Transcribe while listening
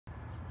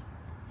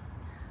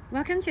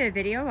Welcome to a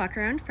video walk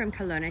around from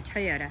Kelowna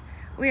Toyota.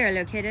 We are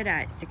located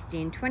at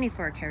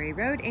 1624 Carey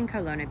Road in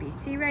Kelowna,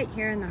 BC, right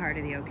here in the heart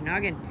of the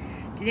Okanagan.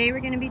 Today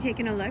we're going to be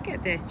taking a look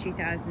at this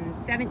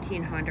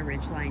 2017 Honda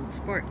Ridgeline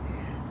Sport.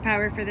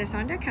 Power for this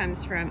Honda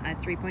comes from a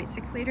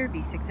 3.6 liter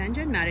V6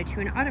 engine mounted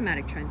to an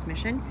automatic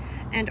transmission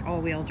and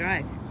all-wheel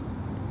drive.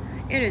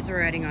 It is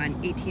riding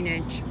on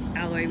 18-inch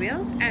alloy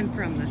wheels, and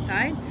from the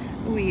side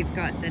we've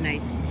got the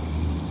nice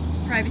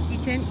privacy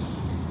tint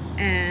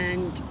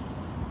and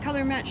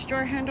color matched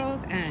door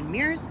handles and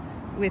mirrors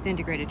with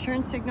integrated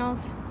turn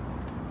signals.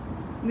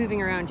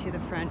 Moving around to the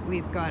front,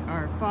 we've got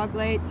our fog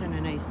lights and a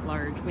nice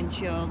large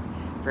windshield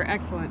for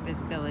excellent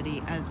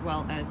visibility, as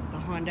well as the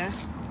Honda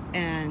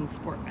and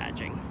sport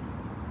badging.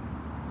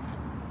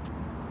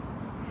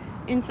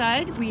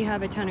 Inside we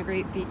have a ton of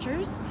great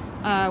features.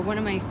 One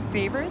of my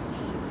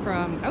favorites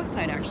from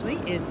outside actually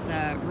is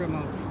the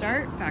remote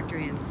start,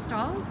 factory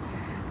installed,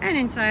 and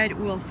inside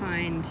we'll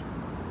find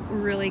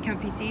really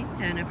comfy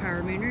seats and a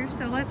power moonroof.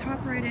 So let's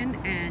hop right in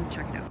and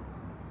check it out.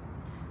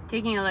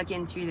 Taking a look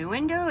in through the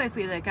window, if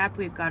we look up,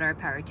 we've got our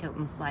power tilt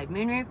and slide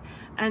moonroof,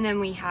 and then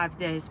we have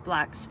this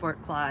black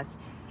sport cloth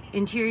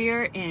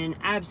interior in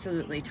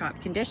absolutely top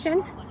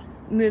condition.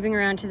 Moving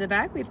around to the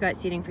back, we've got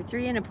seating for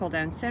 3 and a pull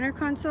down center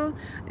console.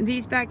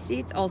 These back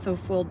seats also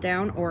fold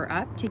down or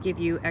up to give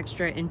you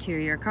extra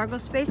interior cargo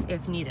space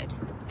if needed.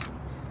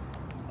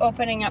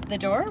 Opening up the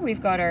door, we've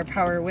got our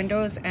power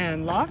windows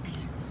and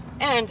locks.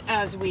 And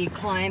as we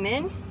climb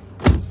in,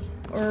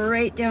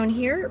 right down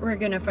here, we're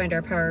gonna find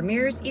our power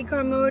mirrors,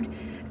 econ mode,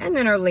 and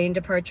then our lane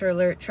departure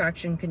alert,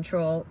 traction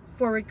control,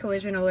 forward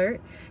collision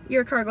alert,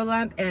 your cargo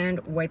lamp,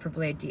 and wiper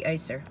blade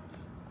de-icer.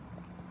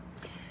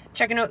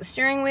 Checking out the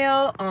steering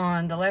wheel,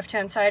 on the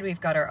left-hand side, we've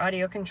got our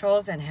audio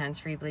controls and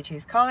hands-free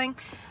Bluetooth calling.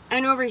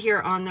 And over here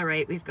on the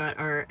right, we've got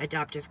our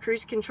adaptive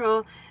cruise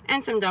control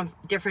and some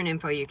different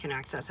info you can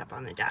access up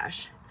on the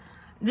dash.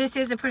 This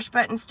is a push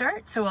button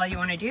start, so all you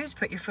want to do is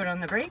put your foot on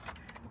the brake,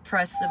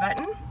 press the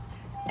button,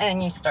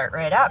 and you start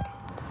right up.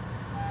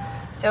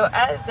 So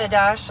as the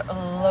dash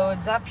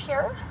loads up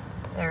here,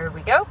 there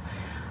we go.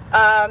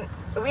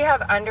 We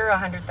have under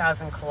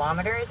 100,000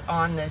 kilometers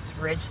on this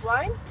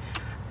Ridgeline,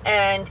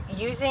 and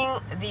using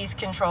these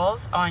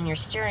controls on your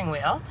steering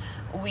wheel,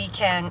 we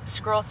can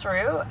scroll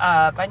through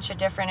a bunch of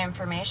different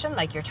information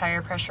like your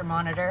tire pressure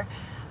monitor,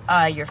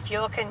 your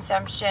fuel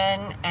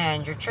consumption,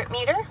 and your trip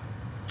meter.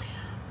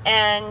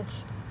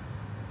 And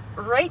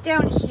right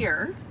down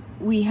here,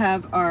 we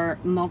have our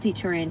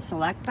multi-terrain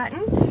select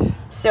button.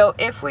 So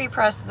if we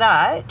press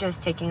that,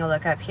 just taking a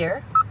look up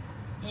here,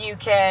 you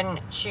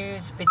can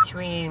choose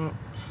between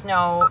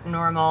snow,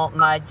 normal,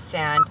 mud,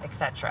 sand,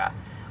 etc.,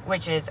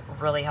 which is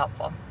really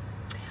helpful.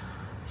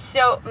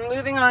 So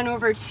moving on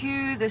over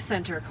to the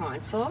center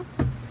console,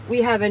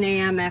 we have an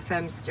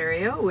AM/FM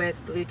stereo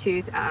with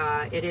Bluetooth.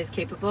 It is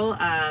capable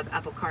of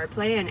Apple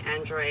CarPlay and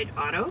Android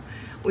Auto.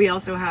 We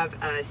also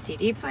have a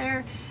CD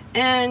player,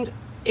 and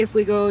if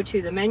we go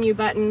to the menu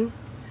button,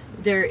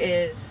 there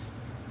is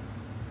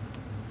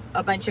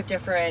a bunch of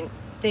different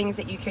things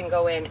that you can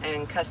go in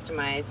and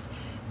customize,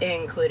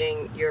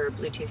 including your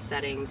Bluetooth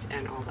settings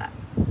and all that.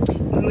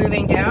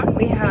 Moving down,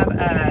 we have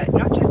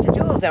not just a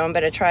dual zone,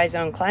 but a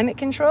tri-zone climate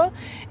control.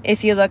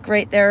 If you look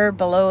right there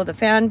below the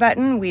fan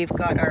button, we've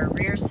got our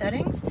rear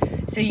settings,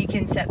 so you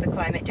can set the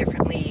climate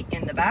differently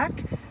in the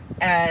back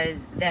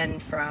as then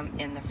from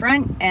in the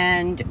front.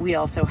 And we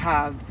also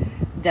have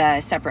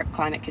the separate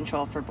climate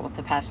control for both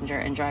the passenger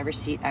and driver's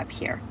seat up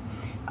here.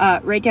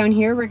 Right down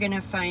here, we're going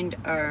to find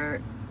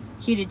our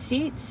heated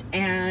seats,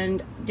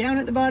 and down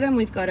at the bottom,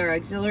 we've got our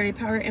auxiliary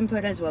power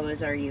input as well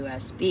as our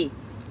USB.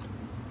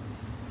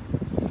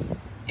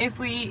 If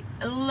we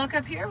look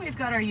up here, we've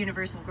got our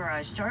universal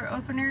garage door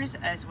openers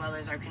as well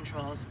as our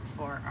controls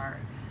for our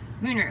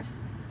moonroof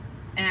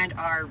and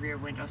our rear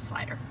window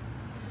slider.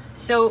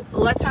 So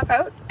let's hop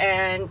out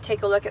and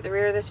take a look at the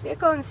rear of this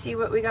vehicle and see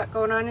what we got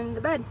going on in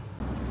the bed.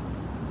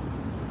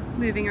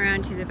 Moving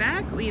around to the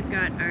back, we've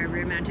got our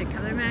rear mounted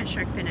color match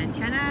shark fin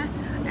antenna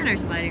and our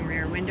sliding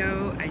rear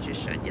window. I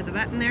just showed you the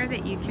button there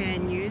that you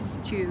can use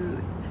to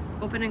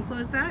open and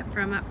close that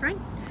from up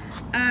front.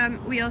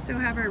 We also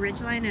have our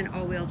Ridgeline and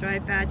all-wheel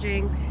drive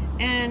badging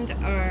and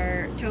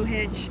our tow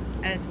hitch,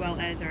 as well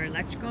as our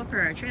electrical for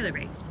our trailer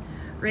brakes.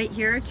 Right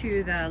here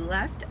to the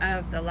left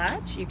of the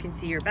latch, you can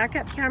see your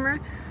backup camera,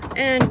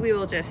 and we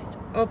will just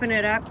open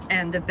it up,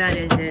 and the bed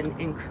is in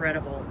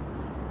incredible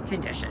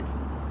condition.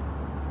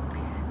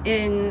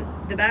 In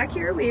the back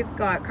here, we've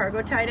got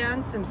cargo tie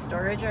downs, some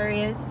storage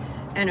areas,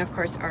 and of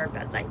course our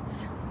bed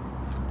lights.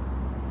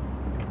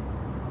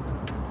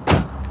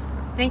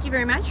 Thank you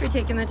very much for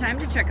taking the time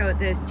to check out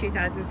this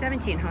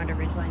 2017 Honda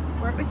Ridgeline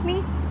Sport with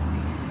me.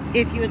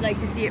 If you would like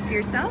to see it for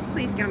yourself,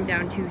 please come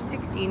down to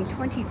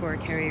 1624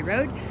 Carey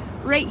Road,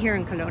 right here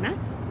in Kelowna.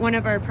 One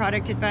of our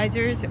product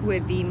advisors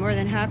would be more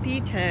than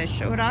happy to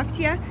show it off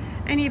to you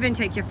and even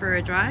take you for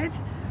a drive.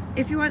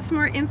 If you want some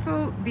more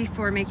info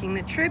before making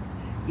the trip,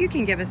 you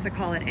can give us a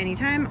call at any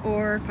time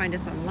or find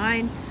us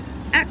online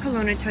at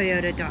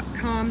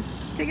KelownaToyota.com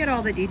to get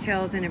all the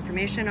details and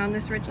information on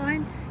this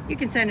Ridgeline. You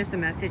can send us a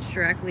message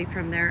directly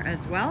from there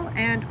as well,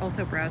 and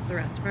also browse the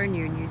rest of our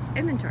new and used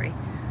inventory.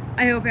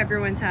 I hope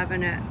everyone's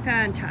having a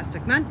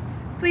fantastic month.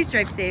 Please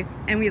drive safe,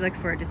 and we look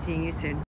forward to seeing you soon.